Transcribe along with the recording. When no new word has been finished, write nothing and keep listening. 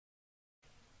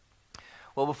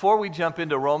Well, before we jump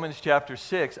into Romans chapter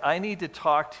 6, I need to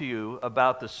talk to you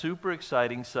about the super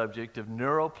exciting subject of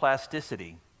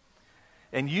neuroplasticity.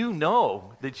 And you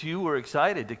know that you were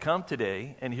excited to come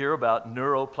today and hear about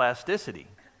neuroplasticity.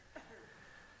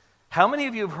 How many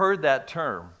of you have heard that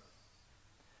term?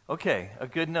 Okay, a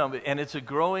good number. And it's a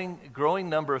growing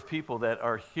number of people that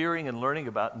are hearing and learning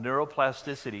about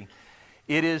neuroplasticity.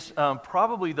 It is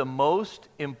probably the most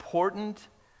important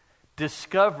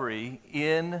discovery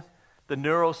in the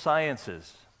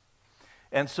neurosciences.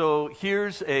 And so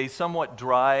here's a somewhat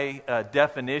dry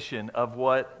definition of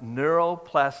what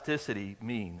neuroplasticity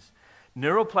means.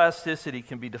 Neuroplasticity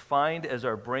can be defined as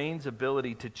our brain's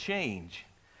ability to change,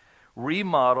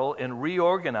 remodel, and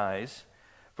reorganize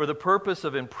for the purpose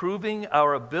of improving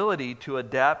our ability to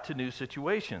adapt to new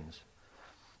situations.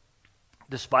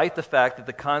 Despite the fact that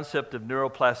the concept of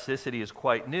neuroplasticity is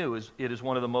quite new, it is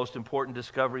one of the most important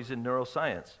discoveries in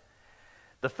neuroscience.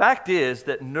 The fact is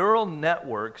that neural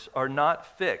networks are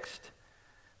not fixed,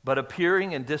 but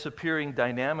appearing and disappearing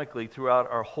dynamically throughout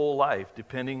our whole life,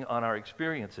 depending on our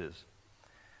experiences.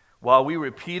 While we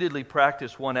repeatedly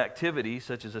practice one activity,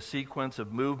 such as a sequence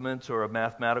of movements or a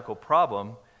mathematical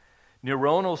problem,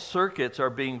 neuronal circuits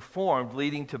are being formed,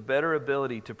 leading to better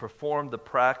ability to perform the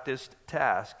practiced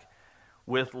task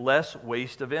with less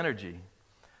waste of energy.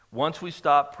 Once we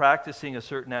stop practicing a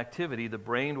certain activity, the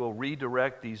brain will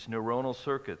redirect these neuronal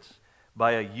circuits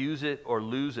by a use it or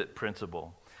lose it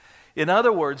principle. In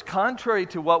other words, contrary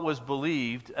to what was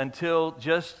believed until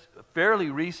just fairly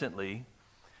recently,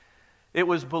 it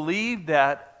was believed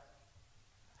that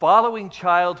following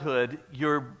childhood,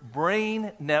 your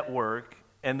brain network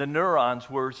and the neurons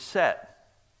were set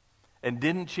and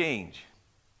didn't change.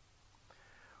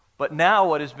 But now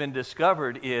what has been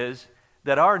discovered is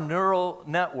that our neural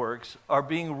networks are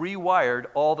being rewired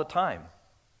all the time.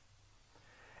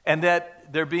 And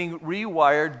that they're being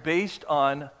rewired based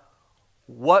on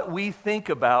what we think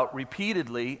about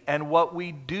repeatedly and what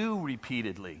we do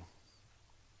repeatedly.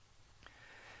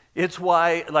 It's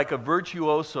why, like a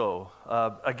virtuoso,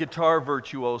 a guitar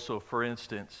virtuoso, for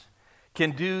instance,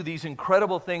 can do these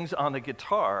incredible things on the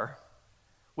guitar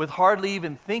with hardly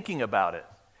even thinking about it,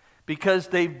 because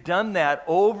they've done that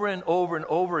over and over and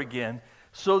over again,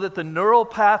 so that the neural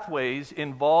pathways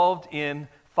involved in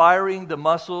firing the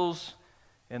muscles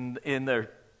in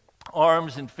their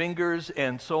arms and fingers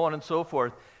and so on and so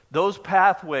forth, those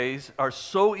pathways are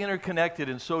so interconnected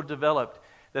and so developed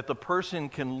that the person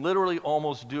can literally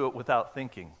almost do it without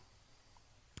thinking.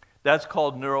 That's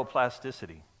called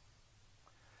neuroplasticity.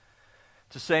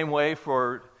 It's the same way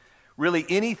for really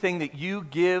anything that you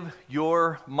give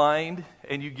your mind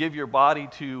and you give your body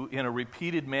to in a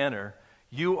repeated manner.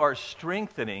 You are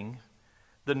strengthening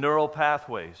the neural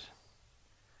pathways.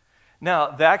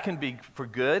 Now, that can be for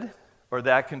good or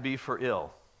that can be for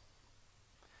ill.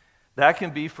 That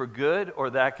can be for good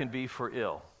or that can be for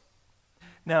ill.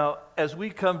 Now, as we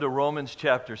come to Romans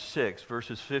chapter 6,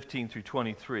 verses 15 through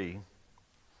 23,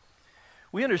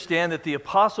 we understand that the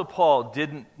Apostle Paul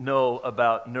didn't know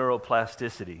about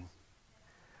neuroplasticity.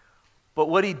 But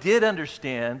what he did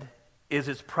understand is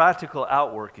its practical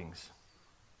outworkings.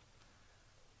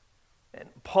 And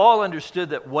Paul understood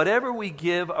that whatever we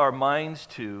give our minds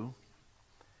to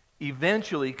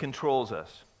eventually controls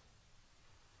us.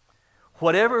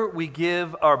 Whatever we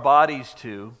give our bodies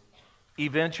to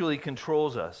eventually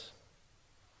controls us.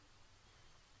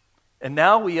 And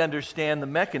now we understand the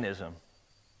mechanism.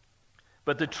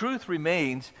 But the truth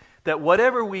remains that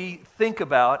whatever we think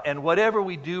about and whatever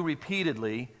we do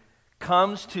repeatedly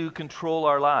comes to control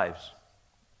our lives.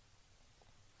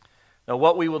 Now,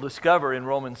 what we will discover in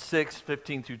Romans 6,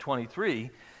 15 through 23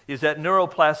 is that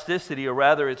neuroplasticity, or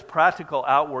rather its practical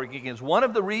outworking, is one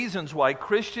of the reasons why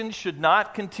Christians should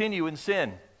not continue in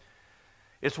sin.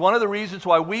 It's one of the reasons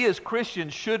why we as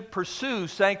Christians should pursue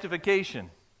sanctification.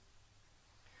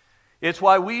 It's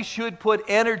why we should put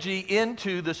energy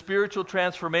into the spiritual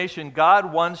transformation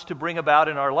God wants to bring about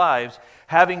in our lives.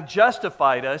 Having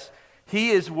justified us,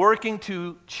 He is working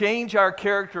to change our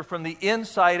character from the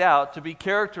inside out to be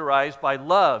characterized by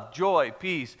love, joy,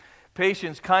 peace,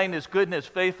 patience, kindness, goodness,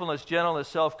 faithfulness, gentleness,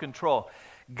 self-control.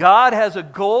 God has a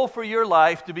goal for your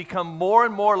life to become more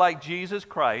and more like Jesus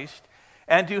Christ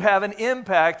and to have an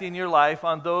impact in your life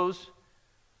on those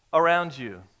around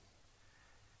you.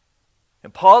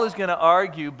 And Paul is going to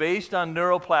argue, based on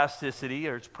neuroplasticity,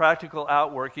 or its practical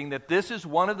outworking, that this is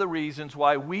one of the reasons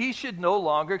why we should no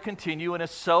longer continue in a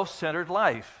self-centered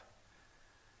life.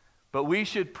 But we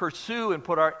should pursue and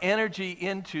put our energy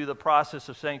into the process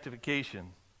of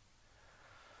sanctification.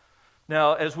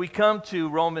 Now, as we come to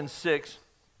Romans 6,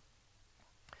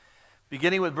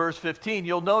 beginning with verse 15,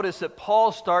 you'll notice that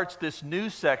Paul starts this new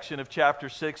section of chapter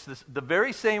 6 the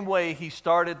very same way he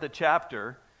started the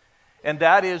chapter, and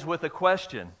that is with a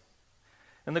question.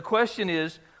 And the question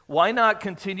is, why not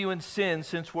continue in sin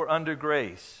since we're under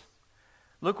grace?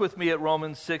 Look with me at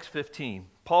Romans 6:15.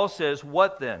 Paul says,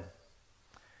 "What then?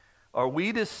 Are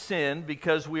we to sin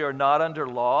because we are not under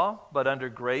law, but under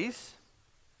grace?"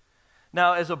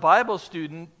 Now, as a Bible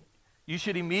student, you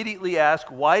should immediately ask,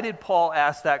 why did Paul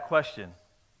ask that question?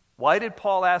 Why did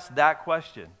Paul ask that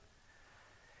question?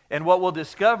 And what we'll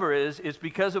discover is it's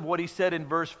because of what he said in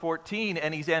verse 14,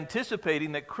 and he's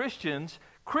anticipating that Christians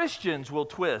will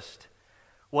twist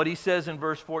what he says in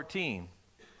verse 14.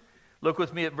 Look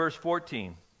with me at verse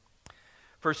 14.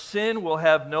 "For sin will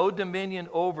have no dominion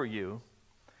over you,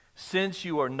 since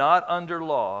you are not under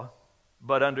law,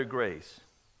 but under grace."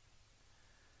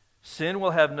 Sin will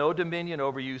have no dominion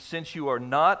over you, since you are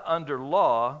not under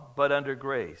law, but under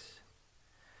grace.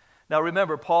 Now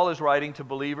remember, Paul is writing to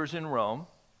believers in Rome.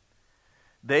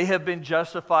 They have been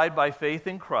justified by faith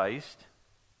in Christ.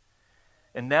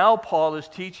 And now Paul is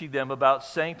teaching them about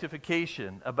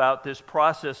sanctification, about this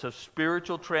process of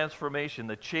spiritual transformation,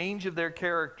 the change of their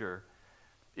character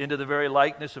into the very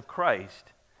likeness of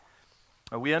Christ.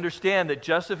 We understand that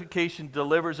justification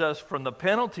delivers us from the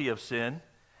penalty of sin.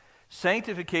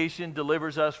 Sanctification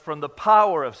delivers us from the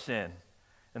power of sin.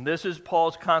 And this is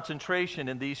Paul's concentration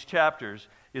in these chapters,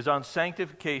 is on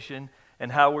sanctification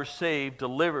and how we're saved,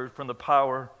 delivered from the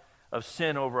power of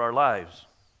sin over our lives.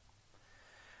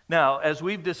 Now, as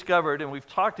we've discovered and we've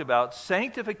talked about,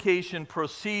 sanctification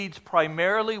proceeds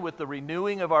primarily with the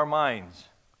renewing of our minds.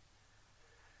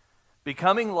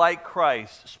 Becoming like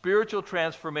Christ, spiritual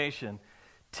transformation,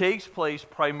 takes place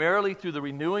primarily through the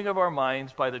renewing of our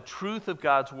minds by the truth of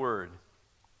God's Word.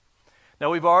 Now,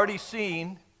 we've already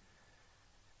seen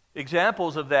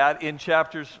examples of that in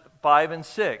chapters 5 and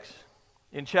 6.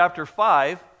 In chapter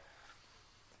 5,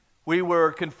 we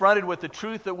were confronted with the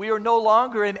truth that we are no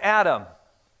longer in Adam.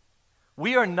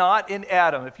 We are not in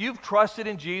Adam. If you've trusted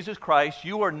in Jesus Christ,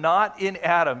 you are not in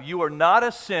Adam. You are not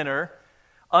a sinner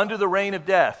under the reign of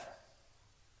death.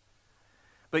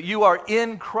 But you are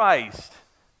in Christ.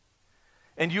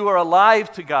 And you are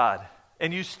alive to God.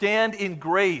 And you stand in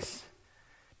grace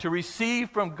to receive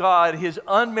from God His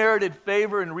unmerited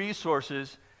favor and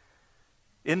resources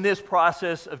in this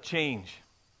process of change.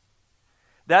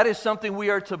 That is something we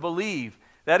are to believe.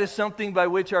 That is something by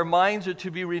which our minds are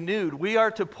to be renewed. We are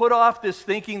to put off this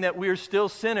thinking that we are still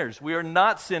sinners. We are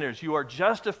not sinners. You are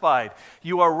justified.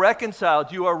 You are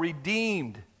reconciled. You are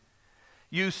redeemed.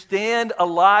 You stand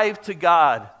alive to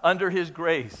God under His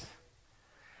grace.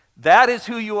 That is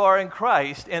who you are in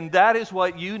Christ, and that is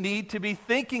what you need to be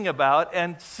thinking about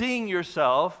and seeing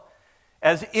yourself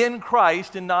as in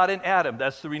Christ and not in Adam.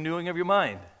 That's the renewing of your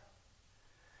mind.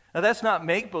 Now, that's not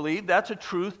make-believe. That's a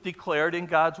truth declared in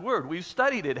God's Word. We've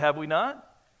studied it, have we not?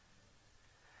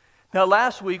 Now,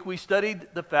 last week we studied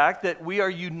the fact that we are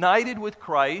united with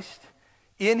Christ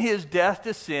in His death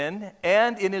to sin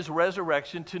and in His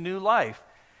resurrection to new life.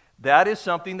 That is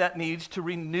something that needs to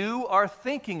renew our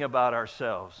thinking about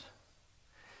ourselves.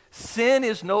 Sin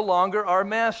is no longer our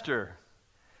master.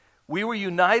 We were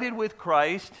united with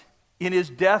Christ in His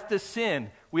death to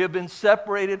sin. We have been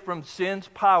separated from sin's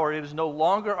power. It is no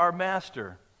longer our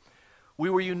master. We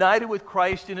were united with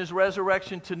Christ in His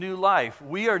resurrection to new life.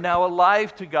 We are now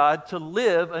alive to God to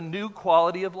live a new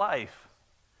quality of life.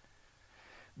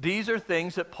 These are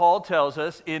things that Paul tells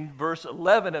us in verse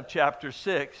 11 of chapter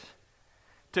 6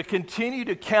 to continue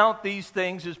to count these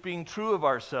things as being true of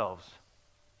ourselves.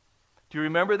 Do you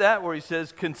remember that where he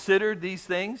says, consider these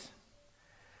things?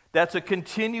 That's a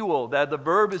continual, that the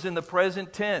verb is in the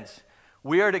present tense.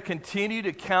 We are to continue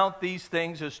to count these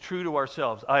things as true to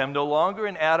ourselves. I am no longer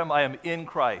in Adam, I am in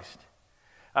Christ.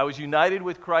 I was united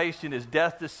with Christ in His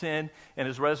death to sin and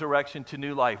His resurrection to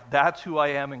new life. That's who I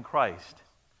am in Christ.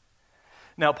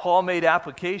 Now, Paul made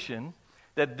application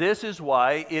that this is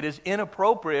why it is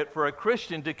inappropriate for a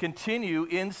Christian to continue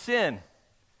in sin.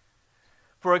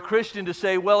 For a Christian to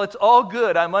say, well, it's all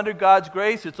good. I'm under God's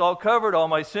grace. It's all covered. All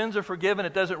my sins are forgiven.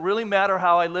 It doesn't really matter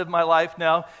how I live my life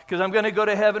now because I'm going to go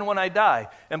to heaven when I die.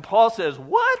 And Paul says,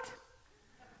 what?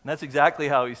 And that's exactly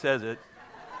how he says it.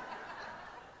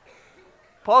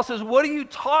 Paul says, what are you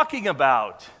talking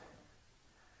about?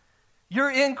 You're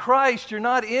in Christ. You're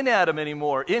not in Adam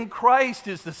anymore. In Christ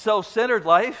is the self-centered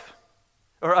life.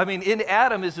 In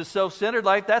Adam is the self-centered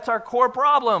life. That's our core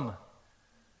problem.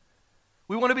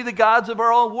 We want to be the gods of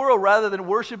our own world rather than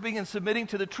worshiping and submitting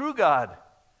to the true God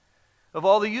of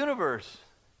all the universe.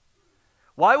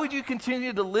 Why would you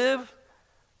continue to live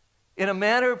in a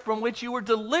manner from which you were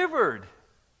delivered?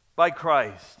 by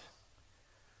Christ.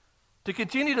 To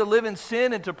continue to live in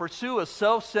sin and to pursue a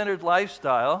self-centered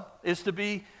lifestyle is to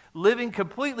be living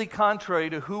completely contrary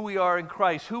to who we are in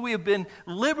Christ, who we have been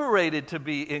liberated to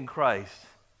be in Christ.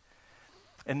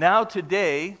 And now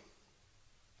today,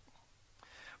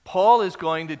 Paul is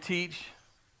going to teach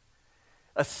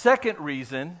a second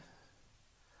reason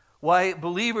why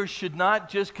believers should not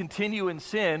just continue in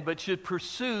sin, but should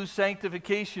pursue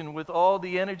sanctification with all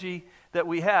the energy that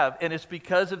we have. And it's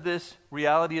because of this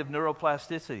reality of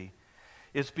neuroplasticity.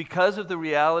 It's because of the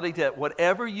reality that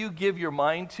whatever you give your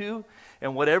mind to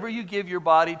and whatever you give your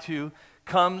body to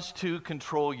comes to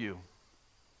control you.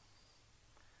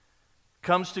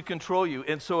 Comes to control you.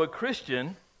 And so a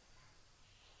Christian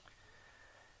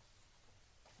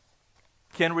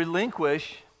can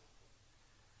relinquish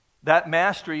that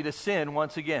mastery to sin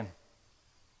once again.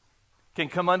 Can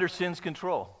come under sin's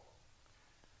control.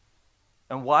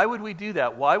 And why would we do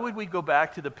that? Why would we go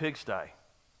back to the pigsty?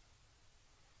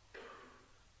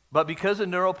 But because of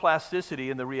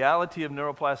neuroplasticity and the reality of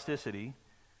neuroplasticity,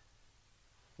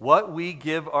 what we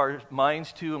give our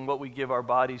minds to and what we give our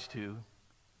bodies to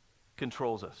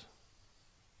controls us.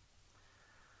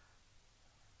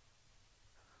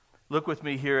 Look with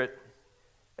me here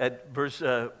at verse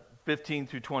 15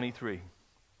 through 23.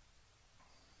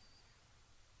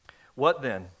 What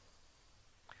then?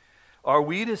 Are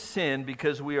we to sin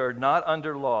because we are not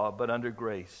under law but under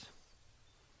grace?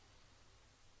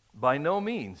 By no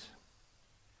means.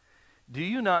 Do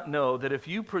you not know that if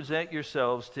you present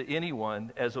yourselves to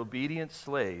anyone as obedient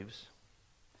slaves,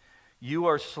 you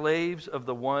are slaves of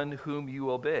the one whom you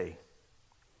obey,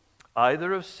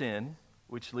 either of sin,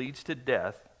 which leads to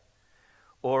death,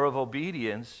 or of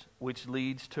obedience, which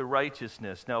leads to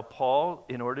righteousness. Now, Paul,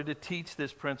 in order to teach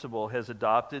this principle, has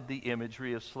adopted the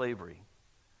imagery of slavery.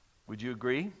 Would you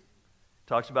agree?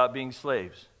 Talks about being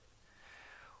slaves.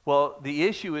 Well, the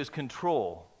issue is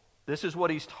control. This is what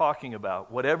he's talking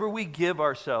about. Whatever we give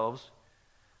ourselves,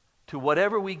 to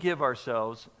whatever we give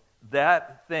ourselves,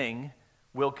 that thing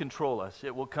will control us.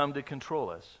 It will come to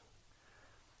control us.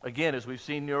 Again, as we've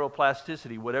seen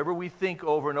neuroplasticity, whatever we think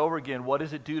over and over again, what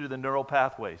does it do to the neural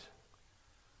pathways?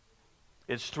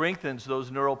 It strengthens those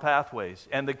neural pathways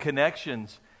and the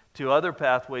connections to other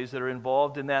pathways that are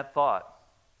involved in that thought.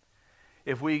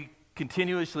 If we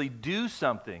continuously do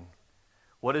something,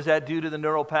 what does that do to the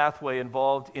neural pathway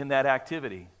involved in that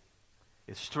activity?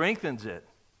 It strengthens it.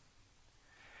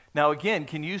 Now again,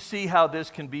 can you see how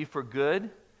this can be for good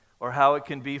or how it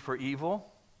can be for evil?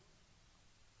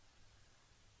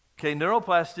 Okay,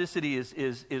 neuroplasticity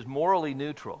is morally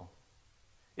neutral.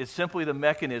 It's simply the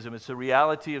mechanism. It's the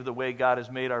reality of the way God has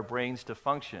made our brains to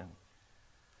function.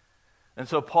 And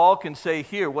so Paul can say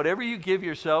here, whatever you give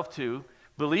yourself to,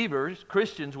 believers,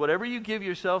 Christians, whatever you give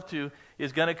yourself to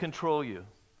is going to control you.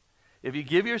 If you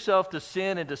give yourself to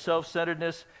sin and to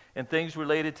self-centeredness and things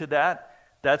related to that,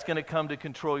 that's going to come to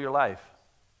control your life.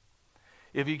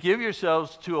 If you give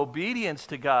yourselves to obedience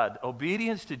to God,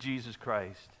 obedience to Jesus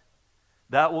Christ,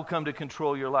 that will come to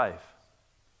control your life.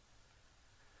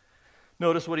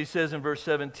 Notice what he says in verse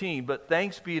 17, but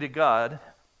thanks be to God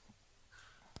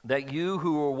that you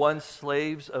who were once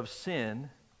slaves of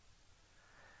sin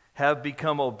have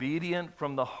become obedient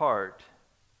from the heart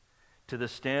to the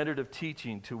standard of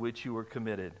teaching to which you were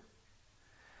committed.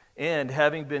 And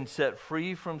having been set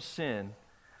free from sin,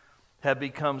 have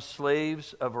become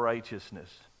slaves of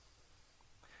righteousness.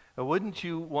 Now, wouldn't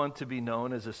you want to be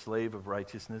known as a slave of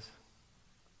righteousness?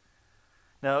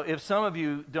 Now, if some of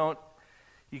you don't,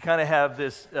 you kind of have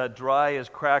this dry as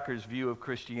crackers view of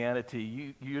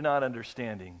Christianity, you're not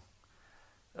understanding.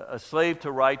 A slave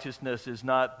to righteousness is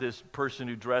not this person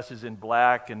who dresses in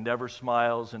black and never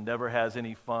smiles and never has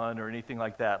any fun or anything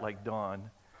like that, like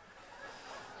Dawn.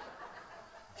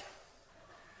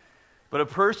 But a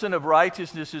person of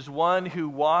righteousness is one who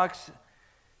walks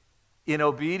in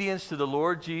obedience to the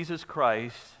Lord Jesus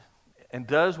Christ and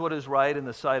does what is right in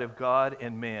the sight of God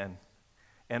and man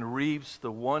and reaps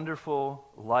the wonderful,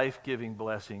 life-giving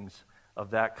blessings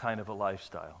of that kind of a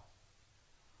lifestyle.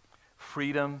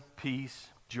 Freedom, peace,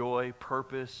 joy,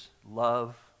 purpose,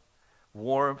 love,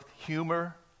 warmth,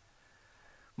 humor.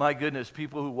 My goodness,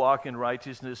 people who walk in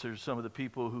righteousness are some of the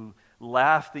people who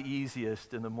laugh the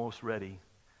easiest and the most ready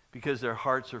because their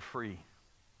hearts are free.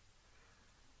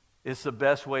 It's the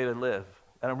best way to live.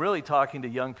 And I'm really talking to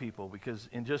young people because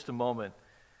in just a moment,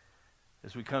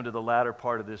 as we come to the latter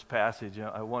part of this passage,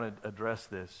 I want to address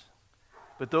this.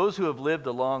 But those who have lived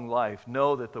a long life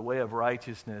know that the way of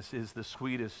righteousness is the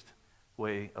sweetest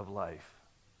way of life.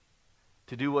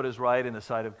 To do what is right in the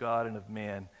sight of God and of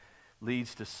man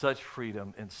leads to such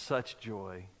freedom and such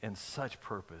joy and such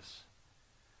purpose.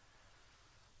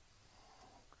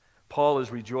 Paul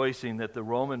is rejoicing that the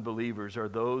Roman believers are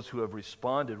those who have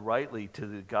responded rightly to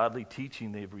the godly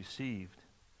teaching they've received.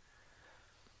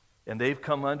 And they've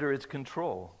come under its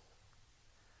control.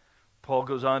 Paul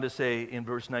goes on to say in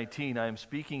verse 19, I am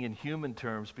speaking in human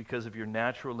terms because of your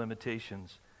natural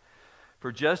limitations.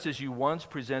 For just as you once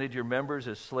presented your members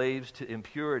as slaves to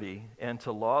impurity and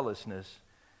to lawlessness,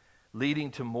 leading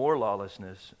to more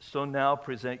lawlessness, so now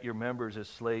present your members as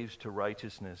slaves to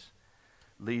righteousness,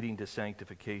 leading to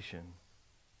sanctification.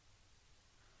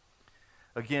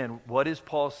 Again, what is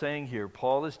Paul saying here?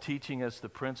 Paul is teaching us the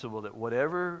principle that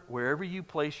wherever you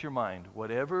place your mind,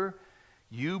 whatever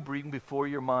you bring before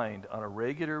your mind on a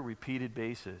regular, repeated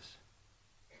basis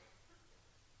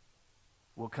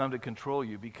will come to control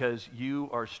you because you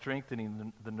are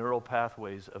strengthening the neural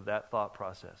pathways of that thought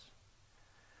process.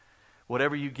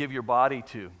 Whatever you give your body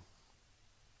to,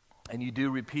 and you do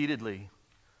repeatedly,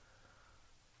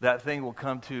 that thing will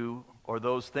come to, or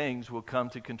those things will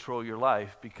come to control your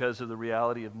life because of the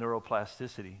reality of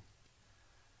neuroplasticity.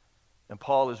 And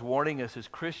Paul is warning us as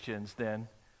Christians then,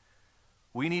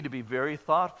 we need to be very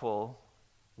thoughtful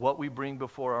what we bring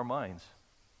before our minds.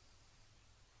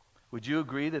 Would you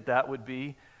agree that that would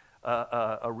be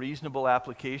a reasonable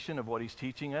application of what he's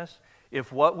teaching us?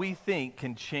 If what we think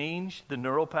can change the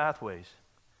neural pathways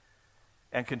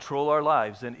and control our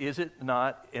lives, then is it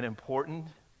not an important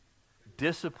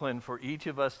discipline for each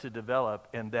of us to develop,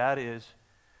 and that is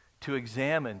to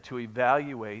examine, to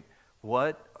evaluate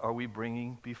what are we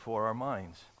bringing before our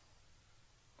minds?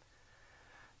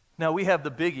 Now, we have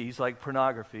the biggies like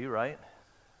pornography, right?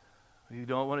 You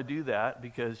don't want to do that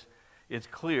because it's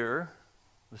clear,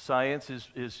 the science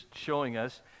is showing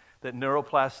us that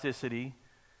neuroplasticity,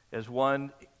 as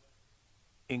one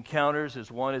encounters, as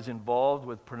one is involved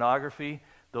with pornography,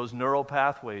 those neural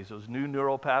pathways, those new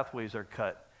neural pathways are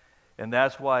cut. And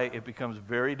that's why it becomes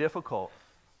very difficult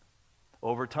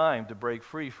over time to break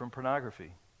free from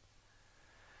pornography.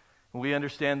 We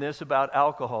understand this about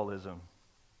alcoholism,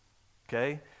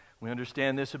 okay? We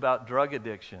understand this about drug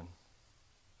addiction.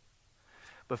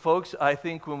 But folks, I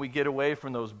think when we get away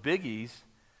from those biggies,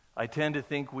 I tend to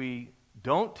think we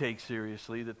don't take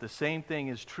seriously that the same thing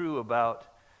is true about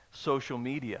social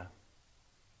media.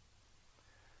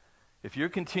 If you're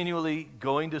continually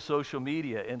going to social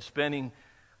media and spending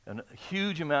a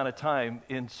huge amount of time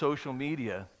in social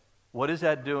media, what is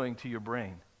that doing to your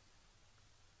brain?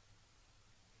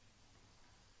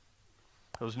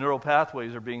 Those neural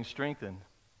pathways are being strengthened.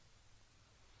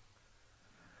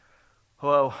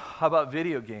 Well, how about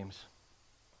video games?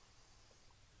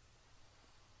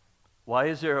 Why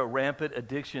is there a rampant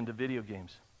addiction to video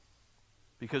games?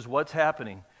 Because what's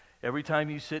happening? Every time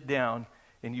you sit down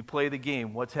and you play the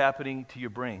game, what's happening to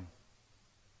your brain?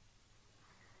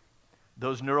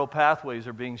 Those neural pathways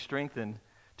are being strengthened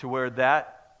to where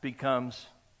that becomes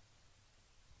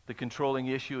the controlling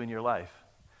issue in your life.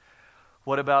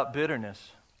 What about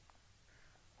bitterness?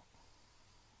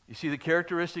 You see, the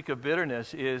characteristic of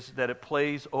bitterness is that it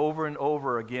plays over and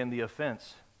over again the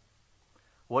offense.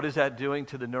 What is that doing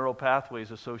to the neural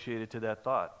pathways associated to that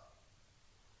thought?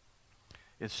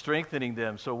 It's strengthening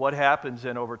them. So what happens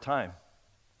then over time?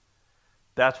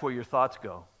 That's where your thoughts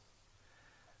go.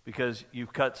 Because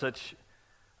you've cut such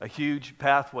a huge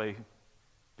pathway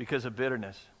because of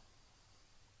bitterness.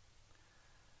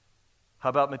 How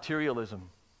about materialism?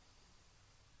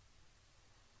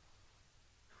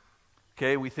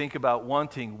 Okay, we think about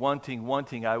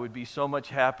wanting. I would be so much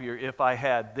happier if I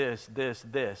had this.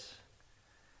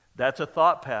 That's a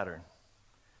thought pattern.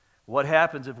 What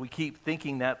happens if we keep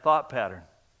thinking that thought pattern?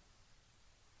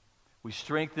 We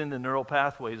strengthen the neural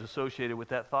pathways associated with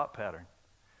that thought pattern.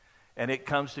 And it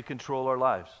comes to control our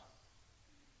lives.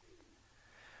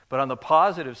 But on the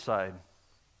positive side,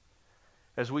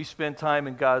 as we spend time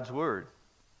in God's Word,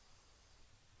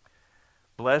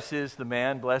 blessed is the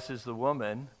man, blessed is the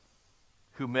woman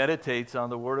who meditates on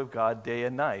the Word of God day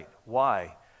and night.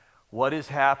 Why? What is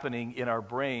happening in our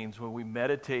brains when we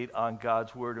meditate on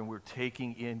God's Word and we're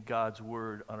taking in God's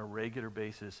Word on a regular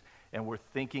basis and we're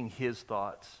thinking His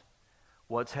thoughts?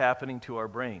 What's happening to our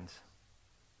brains?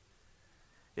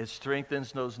 It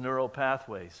strengthens those neural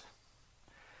pathways.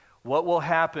 What will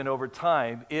happen over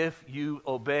time if you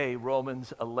obey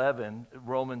Romans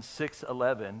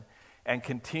 6:11, and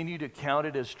continue to count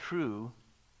it as true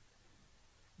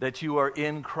that you are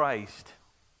in Christ,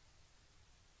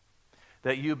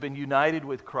 that you've been united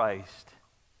with Christ,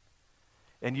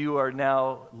 and you are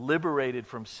now liberated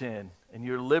from sin, and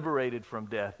you're liberated from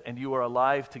death, and you are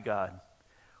alive to God?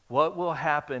 What will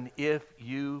happen if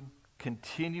you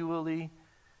continually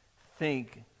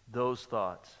think those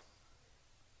thoughts?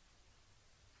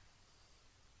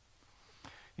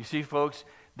 You see, folks,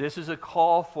 this is a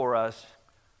call for us.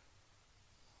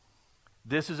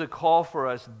 This is a call for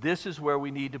us. This is where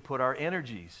we need to put our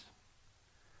energies.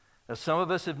 Now, some of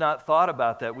us have not thought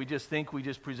about that. We just think we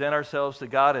just present ourselves to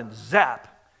God and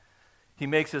zap, He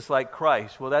makes us like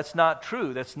Christ. Well, that's not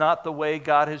true. That's not the way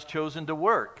God has chosen to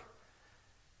work.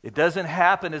 It doesn't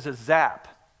happen as a zap.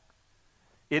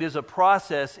 It is a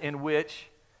process in which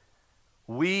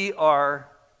we are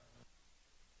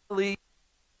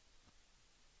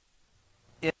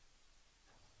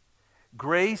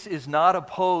Grace is not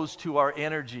opposed to our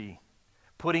energy,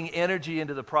 putting energy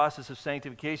into the process of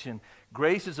sanctification.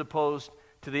 Grace is opposed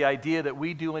to the idea that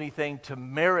we do anything to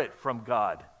merit from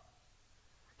God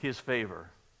His favor.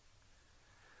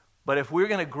 But if we're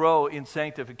going to grow in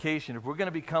sanctification, if we're going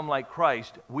to become like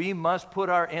Christ, we must put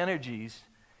our energies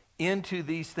into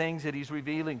these things that He's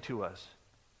revealing to us.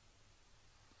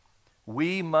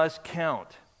 We must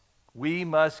count. We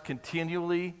must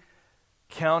continually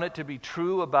count it to be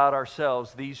true about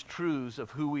ourselves, these truths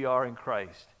of who we are in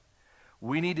Christ.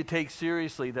 We need to take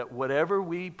seriously that whatever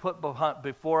we put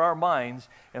before our minds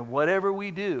and whatever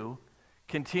we do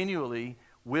continually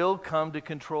will come to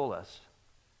control us.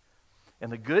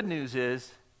 And the good news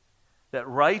is that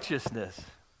righteousness,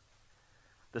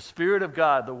 the Spirit of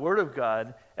God, the Word of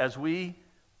God, as we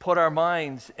put our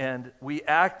minds and we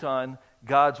act on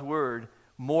God's Word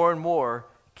more and more,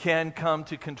 can come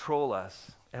to control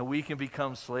us. And we can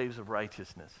become slaves of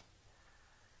righteousness.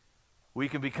 We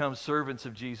can become servants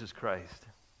of Jesus Christ.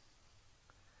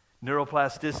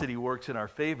 Neuroplasticity works in our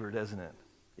favor, doesn't it?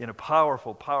 In a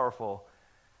powerful, powerful,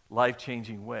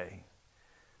 life-changing way.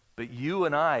 But you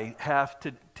and I have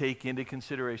to take into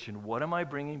consideration, what am I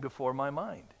bringing before my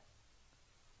mind?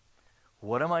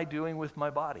 What am I doing with my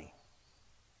body?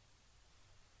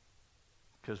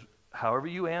 Because however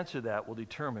you answer that will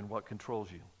determine what controls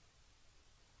you.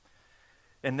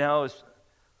 And now, as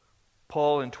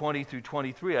Paul in 20 through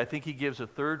 23, I think he gives a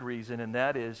third reason, and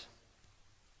that is,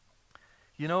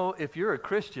 you know, if you're a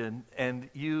Christian and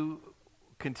you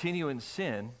continue in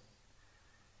sin,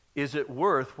 is it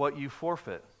worth what you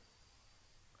forfeit?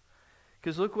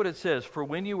 Because look what it says, for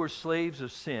when you were slaves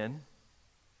of sin,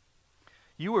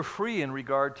 you were free in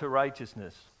regard to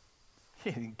righteousness.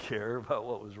 You didn't care about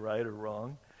what was right or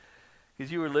wrong,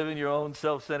 because you were living your own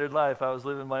self-centered life. I was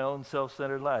living my own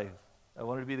self-centered life. I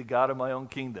wanted to be the God of my own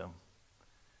kingdom.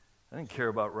 I didn't care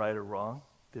about right or wrong.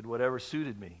 Did whatever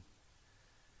suited me.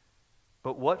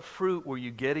 But what fruit were you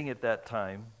getting at that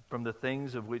time from the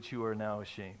things of which you are now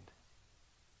ashamed?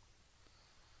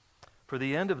 For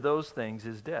the end of those things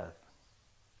is death.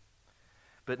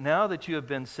 But now that you have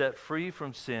been set free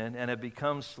from sin and have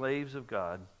become slaves of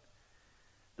God,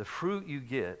 the fruit you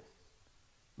get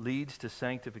leads to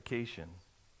sanctification,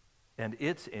 and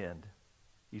its end,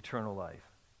 eternal life.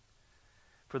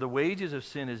 For the wages of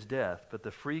sin is death, but the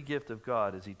free gift of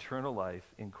God is eternal life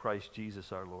in Christ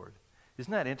Jesus our Lord.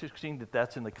 Isn't that interesting that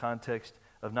that's in the context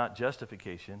of not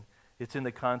justification? It's in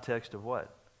the context of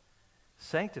what?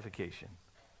 Sanctification.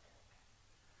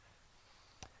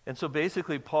 And so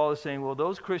basically Paul is saying, well,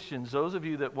 those Christians, those of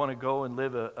you that want to go and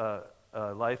live a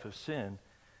life of sin,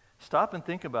 stop and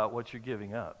think about what you're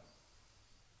giving up.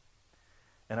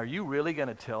 And are you really going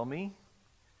to tell me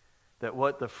that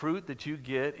what the fruit that you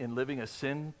get in living a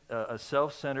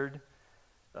self-centered,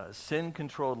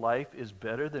 sin-controlled life is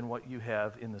better than what you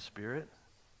have in the Spirit?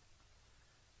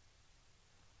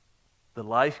 The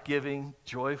life-giving,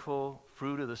 joyful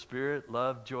fruit of the Spirit,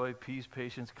 love, joy, peace,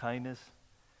 patience, kindness.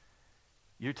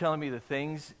 You're telling me the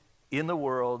things in the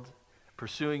world,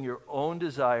 pursuing your own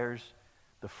desires,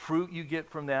 the fruit you get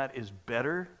from that is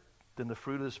better than the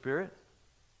fruit of the Spirit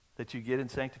that you get in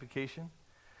sanctification?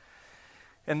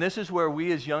 And this is where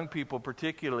we as young people,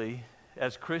 particularly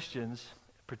as Christians,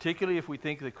 particularly if we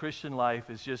think the Christian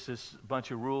life is just this bunch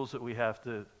of rules that we have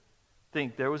to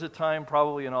think. There was a time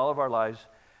probably in all of our lives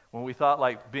when we thought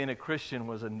like being a Christian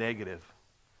was a negative,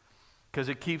 because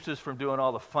it keeps us from doing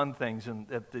all the fun things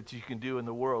that you can do in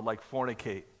the world, like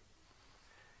fornicate.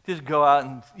 Just go out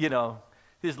and,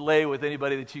 just lay with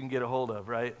anybody that you can get a hold of,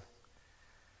 right?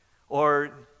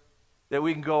 Or that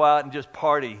we can go out and just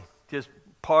party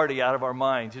out of our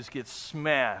minds, just get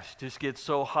smashed, just get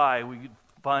so high, we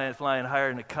flying higher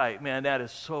than a kite. Man, that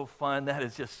is so fun. That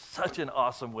is just such an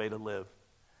awesome way to live.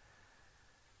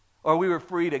 Or we were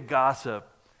free to gossip,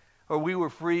 or we were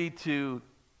free to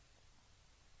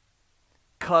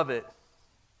covet,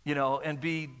 and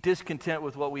be discontent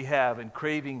with what we have and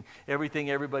craving everything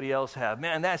everybody else have.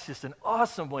 Man, that's just an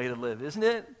awesome way to live, isn't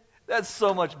it? That's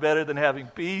so much better than having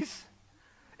peace,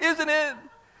 isn't it?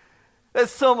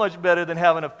 That's so much better than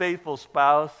having a faithful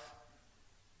spouse.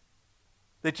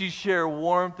 that you share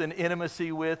warmth and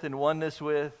intimacy with and oneness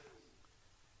with?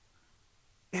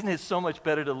 Isn't it so much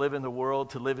better to live in the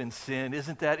world, to live in sin?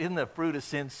 Isn't the fruit of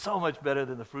sin so much better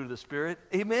than the fruit of the Spirit?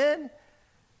 Amen?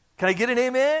 Can I get an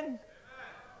amen?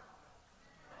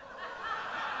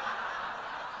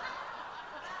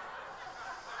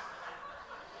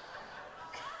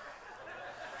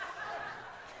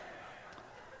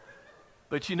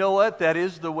 But you know what? That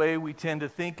is the way we tend to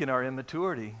think in our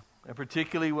immaturity. And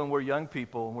particularly when we're young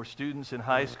people and we're students in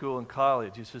high school and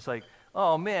college. It's just like,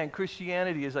 oh man,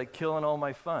 Christianity is like killing all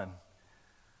my fun.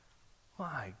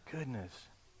 My goodness.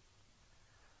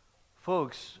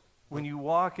 Folks, when you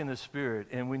walk in the Spirit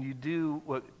and when you do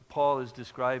what Paul is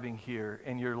describing here,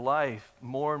 and your life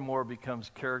more and more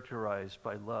becomes characterized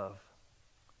by love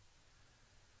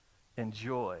and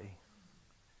joy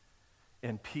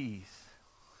and peace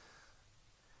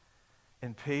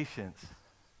and patience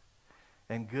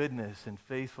and goodness and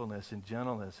faithfulness and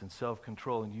gentleness and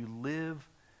self-control, and you live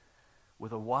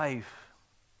with a wife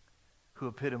who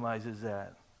epitomizes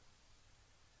that.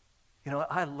 You know,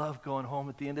 I love going home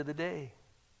at the end of the day.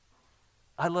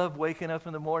 I love waking up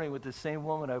in the morning with the same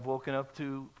woman I've woken up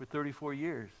to for 34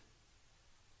 years.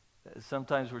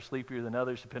 Sometimes we're sleepier than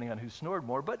others depending on who snored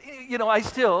more, but you know, I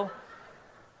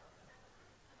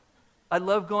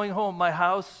love going home. My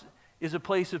house is a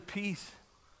place of peace.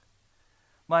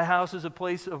 My house is a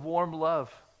place of warm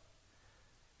love.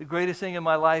 The greatest thing in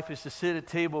my life is to sit at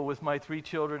table with my 3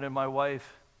 children and my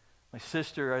wife, my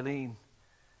sister, Eileen,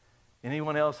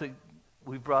 anyone else that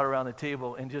we've brought around the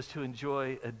table, and just to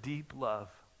enjoy a deep love.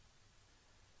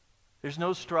 There's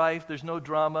no strife, there's no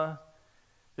drama,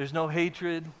 there's no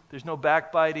hatred, there's no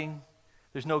backbiting,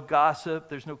 there's no gossip,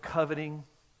 there's no coveting.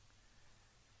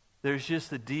 There's just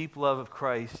the deep love of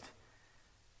Christ.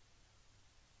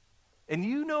 And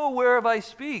you know whereof I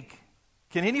speak.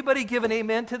 Can anybody give an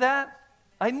amen to that?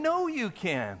 I know you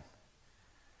can.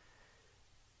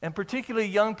 And particularly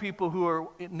young people who are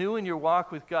new in your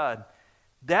walk with God,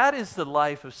 that is the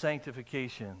life of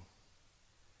sanctification.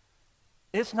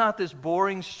 It's not this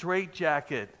boring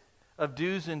straitjacket of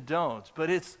do's and don'ts, but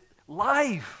it's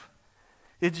life.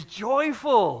 It's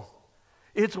joyful.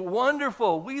 It's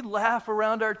wonderful. We laugh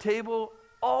around our table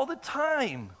all the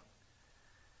time.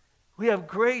 We have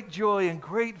great joy and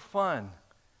great fun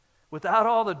without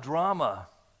all the drama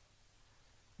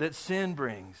that sin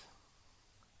brings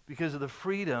because of the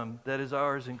freedom that is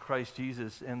ours in Christ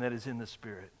Jesus and that is in the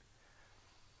Spirit.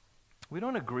 We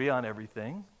don't agree on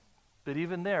everything, but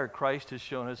even there, Christ has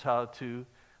shown us how to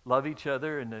love each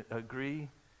other and agree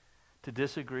to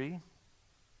disagree.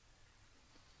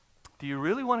 Do you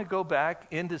really want to go back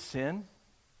into sin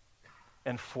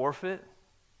and forfeit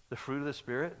the fruit of the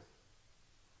Spirit?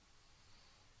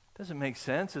 Doesn't make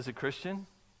sense as a Christian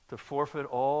to forfeit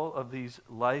all of these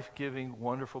life-giving,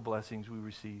 wonderful blessings we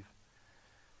receive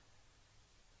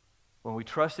when we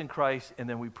trust in Christ and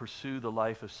then we pursue the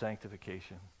life of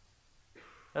sanctification.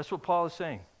 That's what Paul is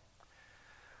saying.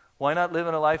 Why not live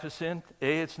in a life of sin?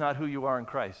 A, it's not who you are in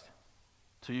Christ.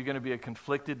 So you're going to be a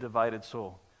conflicted, divided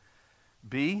soul.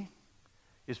 B,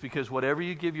 it's because whatever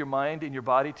you give your mind and your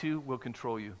body to will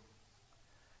control you.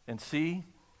 And C,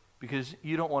 because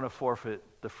you don't want to forfeit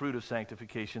the fruit of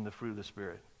sanctification, the fruit of the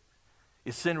Spirit.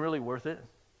 Is sin really worth it?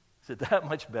 Is it that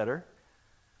much better?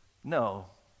 No.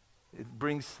 It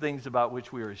brings things about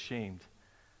which we are ashamed,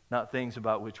 not things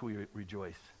about which we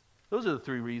rejoice. Those are the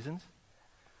 3 reasons.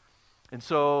 And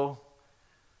so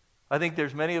I think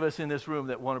there's many of us in this room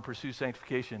that want to pursue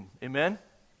sanctification. Amen?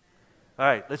 All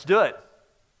right, let's do it.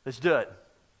 Let's do it.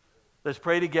 Let's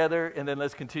pray together, and then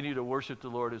let's continue to worship the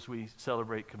Lord as we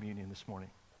celebrate communion this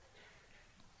morning.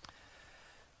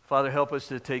 Father, help us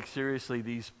to take seriously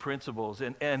these principles.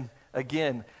 And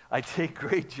again, I take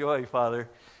great joy, Father,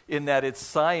 in that it's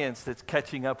science that's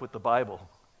catching up with the Bible.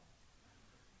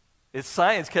 It's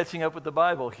science catching up with the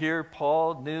Bible. Here,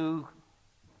 Paul knew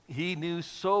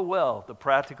so well the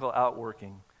practical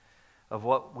outworking of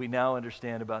what we now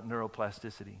understand about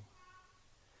neuroplasticity.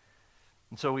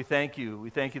 And so we thank you. We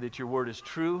thank you that your word is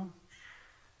true.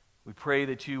 We pray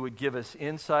that you would give us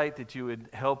insight, that you would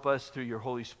help us through your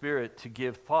Holy Spirit to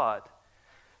give thought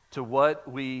to what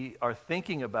we are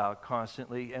thinking about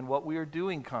constantly and what we are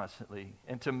doing constantly,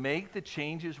 and to make the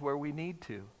changes where we need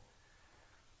to,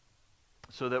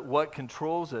 so that what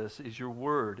controls us is your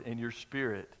word and your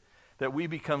Spirit, that we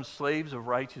become slaves of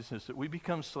righteousness, that we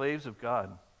become slaves of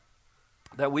God,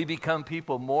 that we become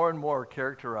people more and more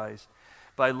characterized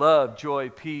by love, joy,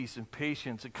 peace, and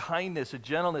patience, and kindness, and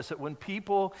gentleness, that when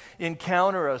people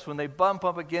encounter us, when they bump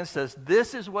up against us,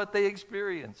 this is what they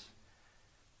experience,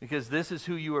 because this is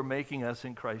who you are making us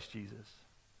in Christ Jesus.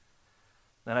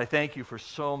 And I thank you for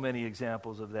so many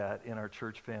examples of that in our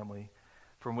church family,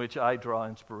 from which I draw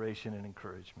inspiration and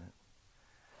encouragement.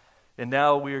 And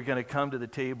now we are going to come to the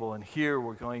table, and here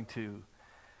we're going to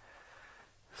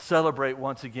celebrate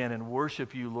once again and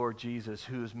worship you, Lord Jesus,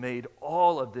 who has made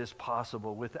all of this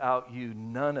possible. Without you,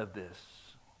 none of this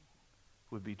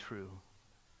would be true.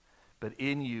 But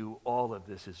in you, all of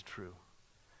this is true.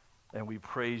 And we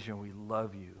praise you and we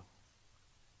love you.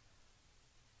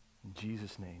 In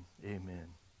Jesus' name,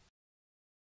 amen.